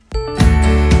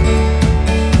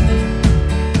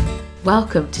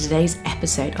Welcome to today's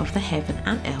episode of the Heaven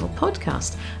and Elle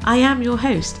podcast. I am your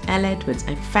host, Elle Edwards.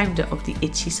 I'm founder of the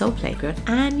Itchy Soul Playground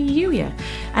and Yuya.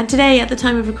 And today, at the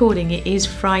time of recording, it is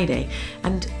Friday.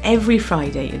 And every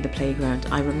Friday in the playground,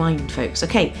 I remind folks,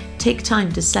 okay, take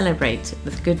time to celebrate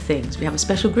the good things. We have a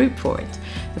special group for it,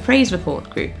 the Praise Report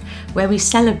group, where we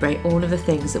celebrate all of the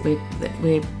things that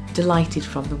we're delighted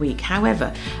from the week.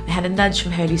 However, I had a nudge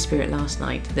from Holy Spirit last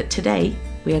night that today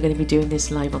we are going to be doing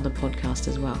this live on the podcast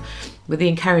as well, with the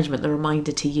encouragement, the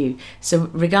reminder to you. So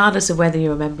regardless of whether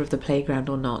you're a member of the playground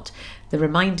or not, the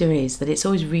reminder is that it's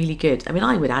always really good. I mean,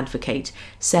 I would advocate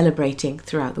celebrating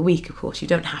throughout the week, of course. You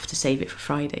don't have to save it for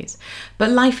Fridays. But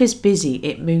life is busy,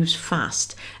 it moves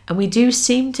fast, and we do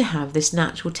seem to have this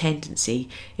natural tendency,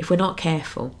 if we're not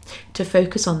careful, to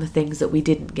focus on the things that we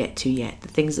didn't get to yet, the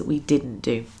things that we didn't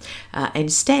do.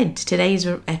 Instead, today's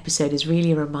episode is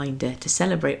really a reminder to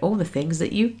celebrate all the things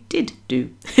that you did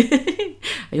do.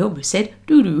 I almost said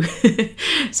doo-doo.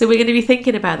 So we're going to be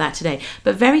thinking about that today,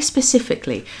 but very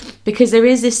specifically, because there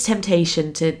is this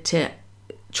temptation to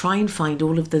try and find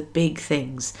all of the big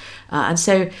things. And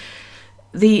so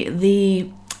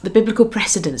the biblical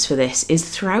precedence for this is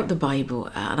throughout the Bible,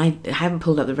 and I haven't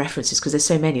pulled up the references because there's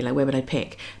so many, like where would I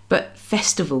pick? But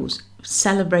festivals,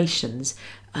 celebrations,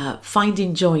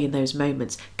 finding joy in those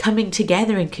moments, coming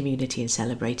together in community and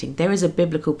celebrating. There is a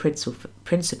biblical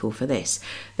principle for this.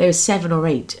 There are 7 or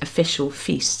 8 official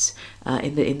feasts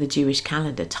in the Jewish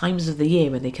calendar, times of the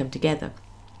year when they come together.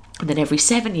 And then every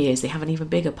 7 years they have an even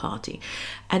bigger party.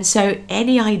 And so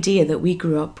any idea that we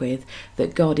grew up with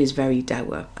that God is very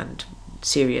dour and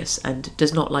serious and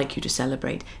does not like you to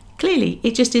celebrate, clearly,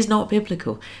 it just is not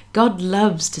biblical. God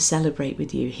loves to celebrate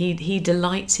with you. He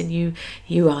delights in you.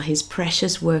 You are his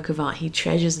precious work of art. He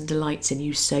treasures and delights in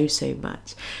you so, so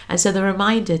much. And so the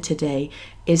reminder today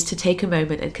is to take a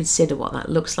moment and consider what that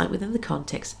looks like within the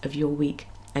context of your week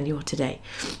and your today.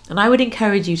 And I would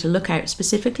encourage you to look out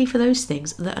specifically for those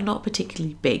things that are not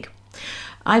particularly big.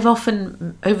 I've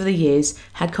often, over the years,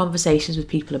 had conversations with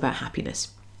people about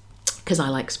happiness, because I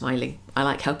like smiling. I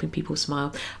like helping people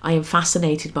smile. I am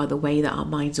fascinated by the way that our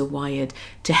minds are wired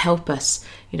to help us,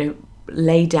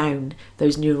 lay down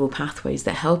those neural pathways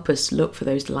that help us look for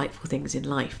those delightful things in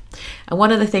life. And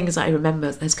one of the things that I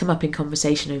remember has come up in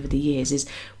conversation over the years is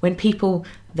when people,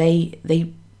 they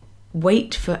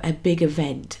wait for a big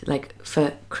event, like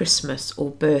for Christmas or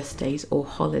birthdays or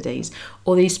holidays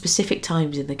or these specific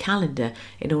times in the calendar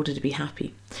in order to be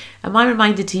happy. And my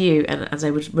reminder to you, and as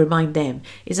I would remind them,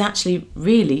 is actually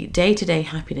really day-to-day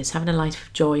happiness, having a life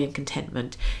of joy and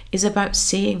contentment, is about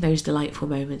seeing those delightful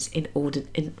moments in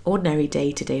ordinary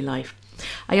day-to-day life.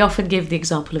 I often give the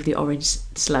example of the orange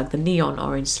slug, the neon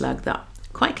orange slug, that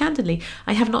quite candidly,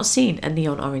 I have not seen a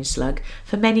neon orange slug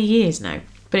for many years now.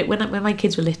 But when my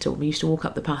kids were little, we used to walk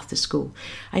up the path to school.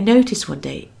 I noticed one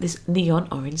day this neon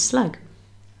orange slug.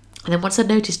 And then once I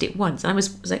noticed it once, I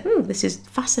was like, this is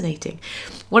fascinating.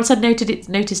 Once I'd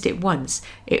noticed it once,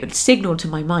 it signalled to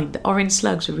my mind that orange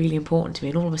slugs were really important to me,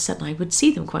 and all of a sudden I would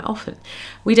see them quite often.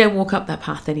 We don't walk up that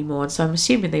path anymore, and so I'm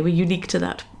assuming they were unique to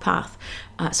that path.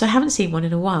 So I haven't seen one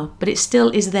in a while, but it still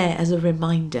is there as a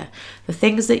reminder. The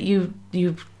things that you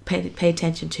pay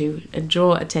attention to and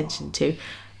draw attention to,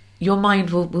 your mind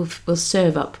will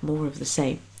serve up more of the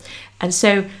same. And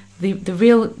so the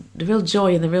real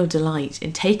joy and the real delight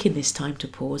in taking this time to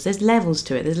pause, there's levels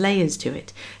to it, there's layers to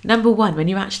it. Number one, when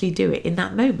you actually do it in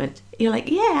that moment, you're like,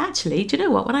 yeah, actually, do you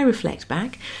know what? When I reflect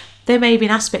back, there may have been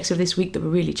aspects of this week that were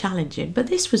really challenging, but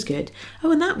this was good.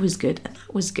 Oh, and that was good, and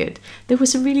that was good. There were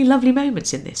some really lovely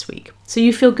moments in this week. So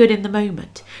you feel good in the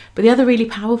moment. But the other really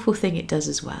powerful thing it does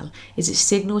as well is it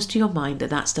signals to your mind that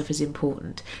that stuff is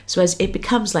important. So as it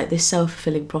becomes like this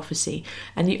self-fulfilling prophecy,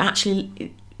 and you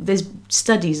actually, there's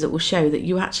studies that will show that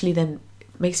you actually then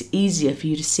makes it easier for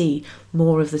you to see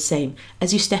more of the same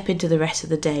as you step into the rest of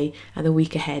the day and the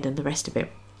week ahead and the rest of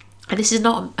it. And this is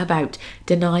not about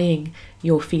denying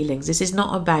your feelings. This is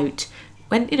not about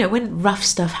when rough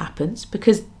stuff happens,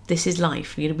 because this is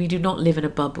life. We do not live in a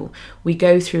bubble. We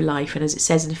go through life, and as it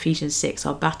says in Ephesians 6,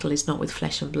 our battle is not with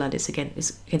flesh and blood, it's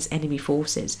against enemy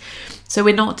forces. So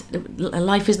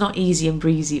life is not easy and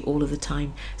breezy all of the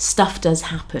time. Stuff does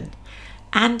happen.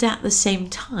 And at the same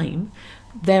time,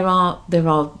 there are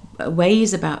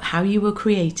ways about how you were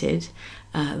created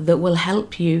that will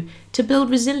help you to build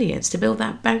resilience, to build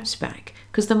that bounce back.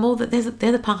 Because the more that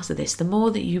they're the part of this, the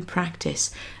more that you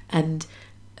practice and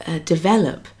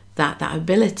develop that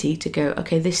ability to go,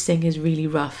 okay, this thing is really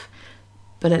rough,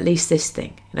 but at least this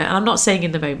thing. And I'm not saying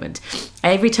in the moment.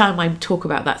 Every time I talk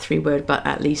about that 3-word but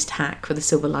at least hack for the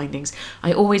silver linings,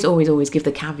 I always give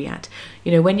the caveat.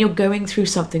 When you're going through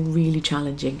something really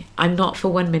challenging, I'm not for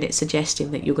 1 minute suggesting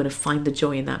that you're going to find the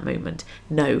joy in that moment.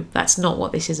 No, that's not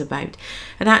what this is about.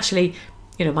 And actually,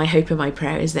 my hope and my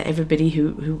prayer is that everybody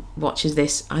who watches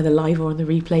this, either live or on the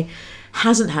replay,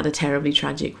 hasn't had a terribly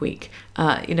tragic week.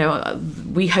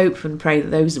 We hope and pray that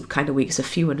those kind of weeks are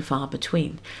few and far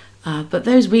between. But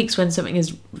those weeks when something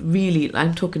is really,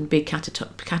 I'm talking big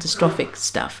catastrophic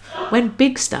stuff, when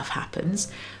big stuff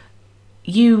happens,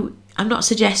 I'm not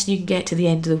suggesting you can get to the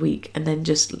end of the week and then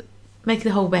just make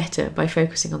the whole better by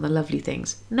focusing on the lovely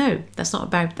things. No, that's not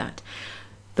about that.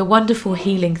 The wonderful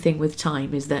healing thing with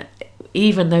time is that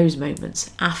even those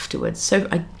moments afterwards, so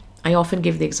I often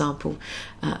give the example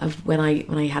of when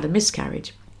I had a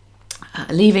miscarriage.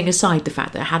 Leaving aside the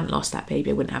fact that I hadn't lost that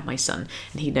baby, I wouldn't have my son,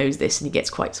 and he knows this and he gets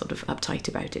quite sort of uptight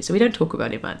about it, so we don't talk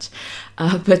about it much.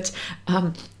 But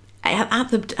at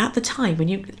the time when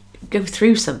you go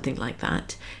through something like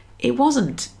that, it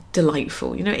wasn't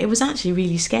delightful. It was actually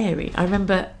really scary. I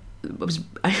remember I was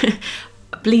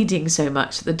bleeding so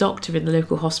much that the doctor in the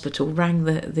local hospital rang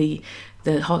the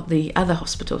other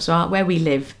hospital. So where we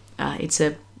live, it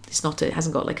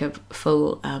hasn't got like a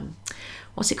full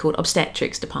what's it called,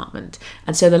 obstetrics department.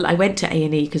 And so I went to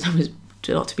A&E because I was,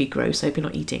 not to be gross, I hope you're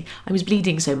not eating, I was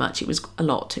bleeding so much, it was a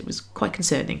lot, it was quite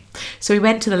concerning. So we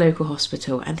went to the local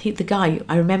hospital, and the guy,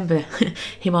 I remember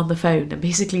him on the phone and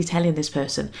basically telling this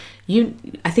person,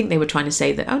 I think they were trying to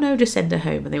say that, oh no, just send her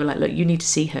home. And they were like, look, you need to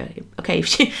see her. Okay, if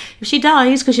she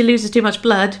dies because she loses too much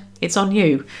blood, it's on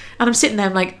you. And I'm sitting there,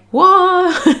 I'm like,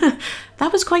 what?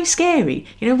 That was quite scary.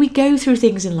 We go through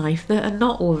things in life that are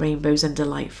not all rainbows and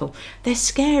delightful. They're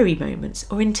scary moments,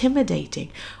 or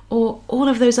intimidating, or all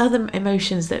of those other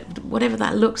emotions, that whatever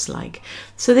that looks like.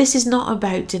 So this is not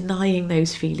about denying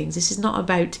those feelings. This is not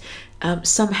about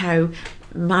somehow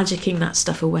magicking that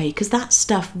stuff away, because that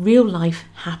stuff, real life,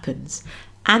 happens.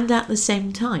 And at the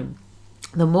same time,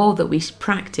 the more that we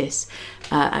practice,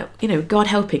 God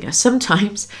helping us.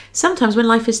 Sometimes when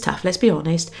life is tough, let's be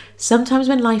honest, sometimes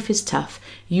when life is tough,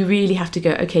 you really have to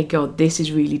go, okay, God, this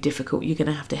is really difficult. You're going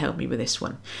to have to help me with this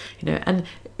one. And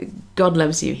God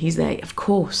loves you. He's there, of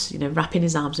course, wrapping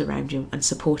his arms around you and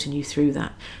supporting you through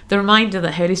that. The reminder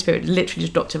that Holy Spirit literally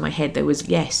just dropped in my head there was,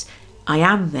 yes, I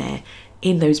am there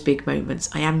in those big moments.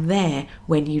 I am there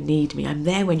when you need me. I'm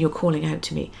there when you're calling out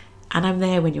to me. And I'm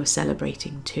there when you're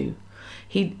celebrating too.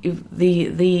 There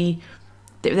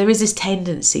is this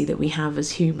tendency that we have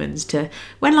as humans to,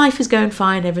 when life is going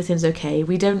fine, everything's okay,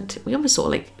 we almost sort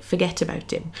of like forget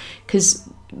about him, because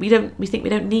we think we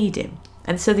don't need him.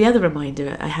 And so the other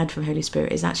reminder I had from Holy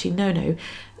Spirit is actually, no,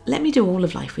 let me do all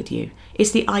of life with you.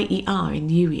 It's the IER in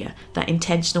Yuya, that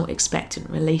intentional expectant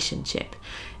relationship.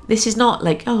 This is not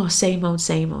like, oh, same old,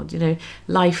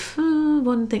 life,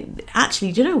 one thing.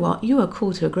 Actually, do you know what? You are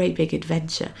called to a great big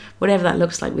adventure, whatever that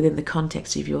looks like within the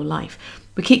context of your life.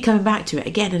 We keep coming back to it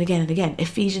again and again and again.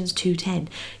 Ephesians 2:10,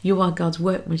 you are God's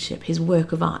workmanship, his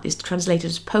work of art, is translated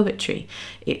as poetry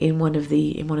in one of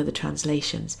the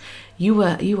translations. You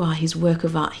are his work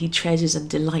of art. He treasures and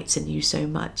delights in you so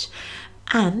much.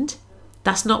 And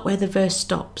that's not where the verse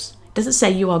stops. It doesn't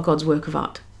say you are God's work of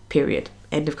art, period.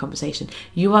 End of conversation.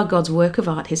 You are God's work of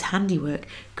art, his handiwork,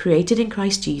 created in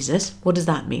Christ Jesus. What does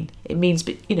that mean? It means,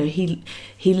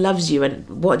 he loves you,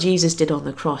 and what Jesus did on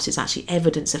the cross is actually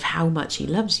evidence of how much he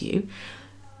loves you.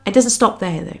 It doesn't stop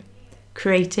there though.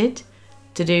 Created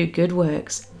to do good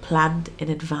works, planned and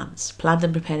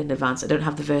prepared in advance. I don't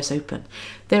have the verse open.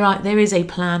 There is a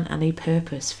plan and a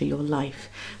purpose for your life,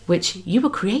 which you were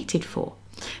created for.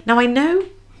 Now I know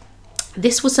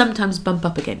this will sometimes bump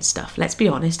up against stuff, let's be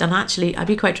honest, and actually I'll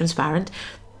be quite transparent.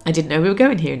 I didn't know we were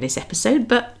going here in this episode,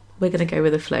 but we're going to go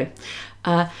with the flow.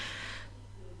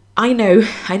 I know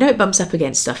it bumps up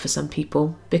against stuff for some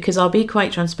people, because I'll be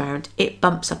quite transparent, it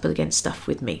bumps up against stuff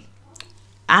with me.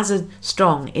 As a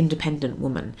strong, independent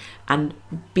woman, and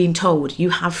being told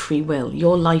you have free will,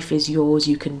 your life is yours,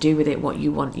 you can do with it what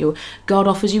you want, God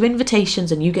offers you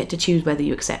invitations and you get to choose whether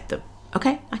you accept them.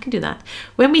 Okay, I can do that.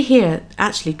 When we hear,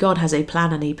 actually, God has a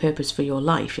plan and a purpose for your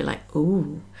life, you're like,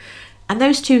 ooh. And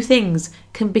those two things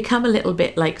can become a little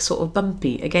bit like sort of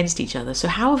bumpy against each other. So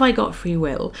how have I got free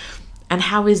will? And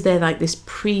how is there like this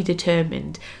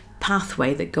predetermined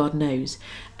pathway that God knows?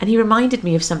 And he reminded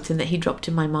me of something that he dropped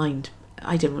in my mind.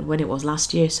 I don't know when it was,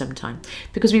 last year sometime.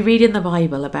 Because we read in the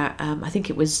Bible about, I think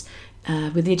it was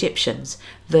with the Egyptians,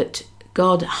 that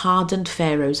God hardened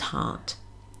Pharaoh's heart.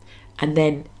 And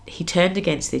then he turned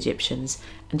against the Egyptians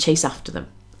and chased after them.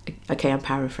 Okay, I'm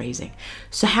paraphrasing.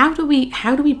 So how do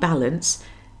we balance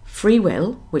free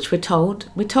will, which we're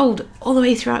told all the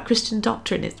way throughout Christian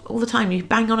doctrine, it's all the time, you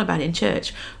bang on about it in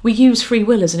church. We use free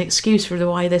will as an excuse for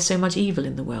why there's so much evil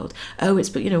in the world. Oh, it's,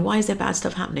 but why is there bad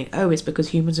stuff happening? Oh, it's because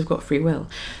humans have got free will.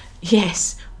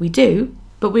 Yes, we do,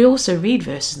 but we also read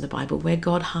verses in the Bible where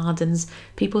God hardens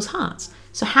people's hearts.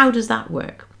 So how does that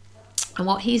work? And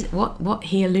what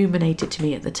he illuminated to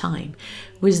me at the time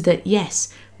was that,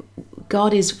 yes,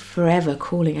 God is forever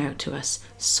calling out to us,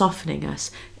 softening us,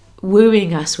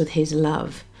 wooing us with his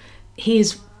love. He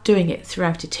is doing it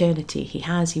throughout eternity. He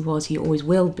has, he was, he always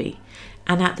will be.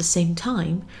 And at the same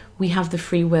time, we have the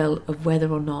free will of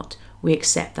whether or not we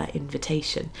accept that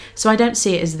invitation. So I don't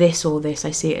see it as this or this,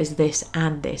 I see it as this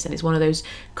and this. And it's one of those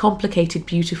complicated,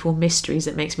 beautiful mysteries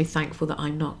that makes me thankful that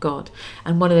I'm not God.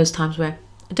 And one of those times where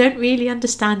I don't really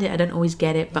understand it, I don't always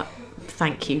get it, but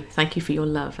thank you for your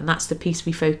love. And that's the piece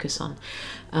we focus on.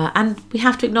 And we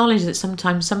have to acknowledge that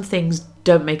sometimes some things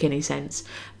don't make any sense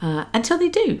until they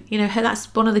do.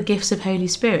 That's one of the gifts of Holy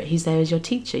Spirit. He's there as your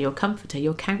teacher, your comforter,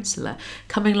 your counsellor,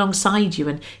 coming alongside you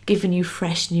and giving you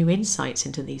fresh new insights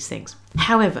into these things.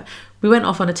 However, we went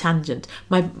off on a tangent.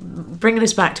 Bringing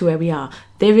us back to where we are,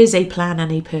 there is a plan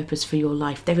and a purpose for your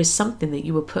life. There is something that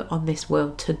you were put on this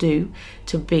world to do,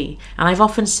 to be. And I've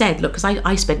often said, look, because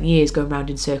I spent years going around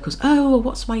in circles. Oh,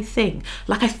 what's my thing?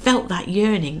 Like I felt that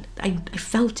yearning. I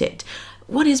felt it.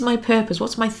 What is my purpose?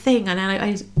 What's my thing? And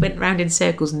I went round in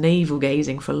circles, navel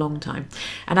gazing for a long time.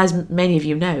 And as many of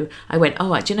you know, I went,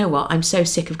 do you know what? I'm so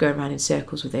sick of going around in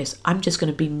circles with this. I'm just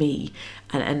going to be me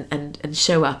and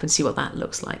show up and see what that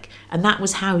looks like. And that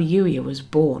was how Yuya was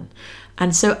born.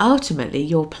 And so ultimately,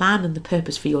 your plan and the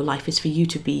purpose for your life is for you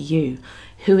to be you,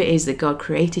 who it is that God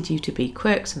created you to be,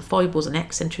 quirks and foibles and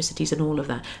eccentricities and all of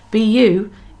that. Be you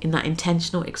in that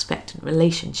intentional, expectant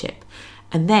relationship.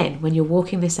 And then when you're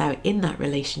walking this out in that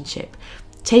relationship,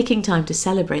 taking time to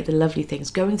celebrate the lovely things,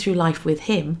 going through life with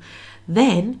him,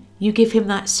 then you give him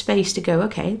that space to go,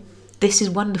 okay, this is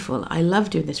wonderful. I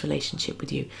love doing this relationship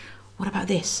with you. What about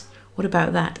this? What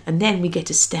about that? And then we get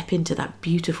to step into that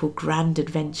beautiful, grand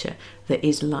adventure that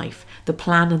is life, the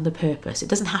plan and the purpose. It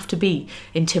doesn't have to be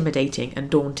intimidating and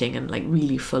daunting and like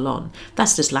really full on.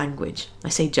 That's just language. I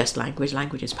say just language.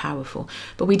 Language is powerful.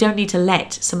 But we don't need to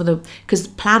let because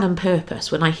plan and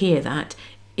purpose, when I hear that,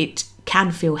 it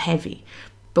can feel heavy.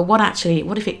 But what if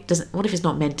it's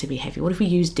not meant to be heavy? What if we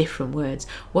use different words?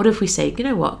 What if we say, you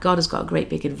know what, God has got a great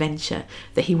big adventure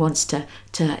that he wants to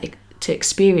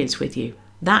experience with you?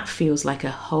 That feels like a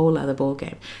whole other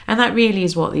ballgame. And that really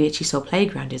is what the Itchy Soul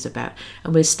Playground is about.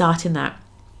 And we're starting that.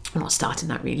 We're not starting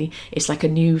that really. It's like a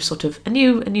new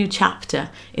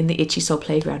chapter in the Itchy Soul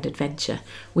Playground adventure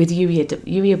with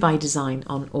Yuya by Design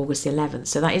on August 11th.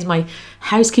 So that is my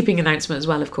housekeeping announcement as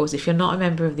well, of course. If you're not a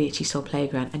member of the Itchy Soul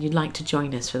Playground and you'd like to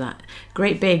join us for that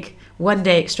great big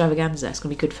one-day extravaganza, it's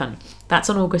going to be good fun. That's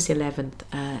on August 11th.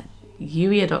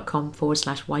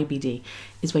 Yuya.com/YBD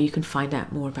is where you can find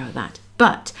out more about that.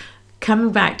 But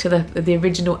coming back to the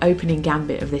original opening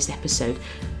gambit of this episode,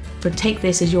 take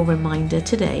this as your reminder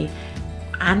today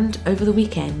and over the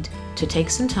weekend to take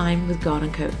some time with God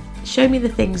and Co. Show me the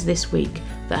things this week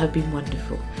that have been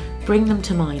wonderful. Bring them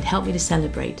to mind. Help me to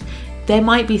celebrate. There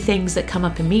might be things that come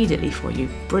up immediately for you.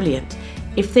 Brilliant.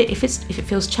 If it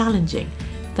feels challenging,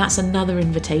 that's another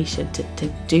invitation to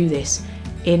do this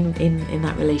in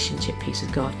that relationship piece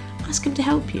with God. Ask him to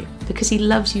help you because he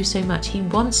loves you so much. He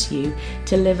wants you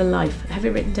to live a life. I have it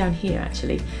written down here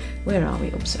actually. Where are we?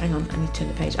 Oops, hang on, I need to turn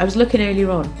the page. I was looking earlier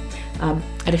on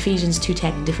at Ephesians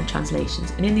 2:10 in different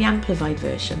translations, and in the Amplified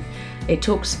version it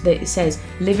says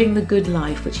living the good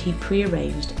life which he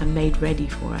prearranged and made ready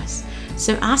for us.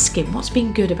 So ask him, what's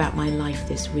been good about my life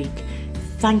this week?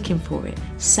 Thank him for it,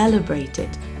 celebrate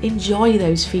it, enjoy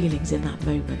those feelings in that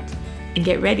moment, and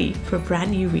get ready for a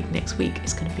brand new week next week.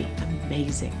 It's going to be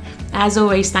amazing. As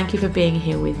always, thank you for being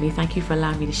here with me. Thank you for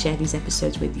allowing me to share these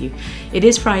episodes with you. It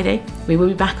is Friday. We will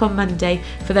be back on Monday.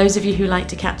 For those of you who like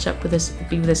to catch up with us,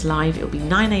 be with us live, it will be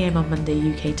 9 a.m. on Monday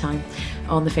UK time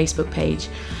on the Facebook page.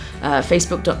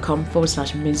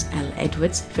 Facebook.com/Ms. L.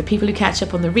 Edwards. For people who catch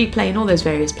up on the replay in all those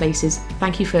various places,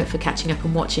 thank you for catching up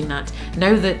and watching that.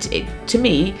 Know that to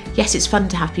me, yes, it's fun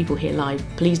to have people here live.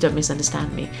 Please don't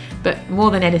misunderstand me. But more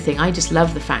than anything, I just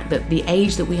love the fact that the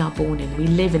age that we are born in, we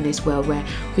live in this world where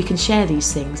we can share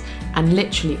these things, and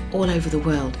literally all over the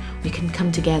world, we can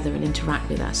come together and interact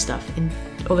with that stuff in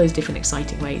all those different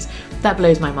exciting ways. That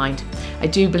blows my mind. I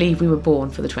do believe we were born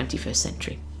for the 21st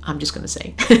century. I'm just going to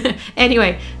say.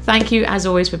 Anyway, thank you as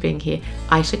always for being here.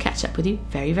 I shall catch up with you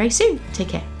very, very soon. Take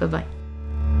care. Bye-bye.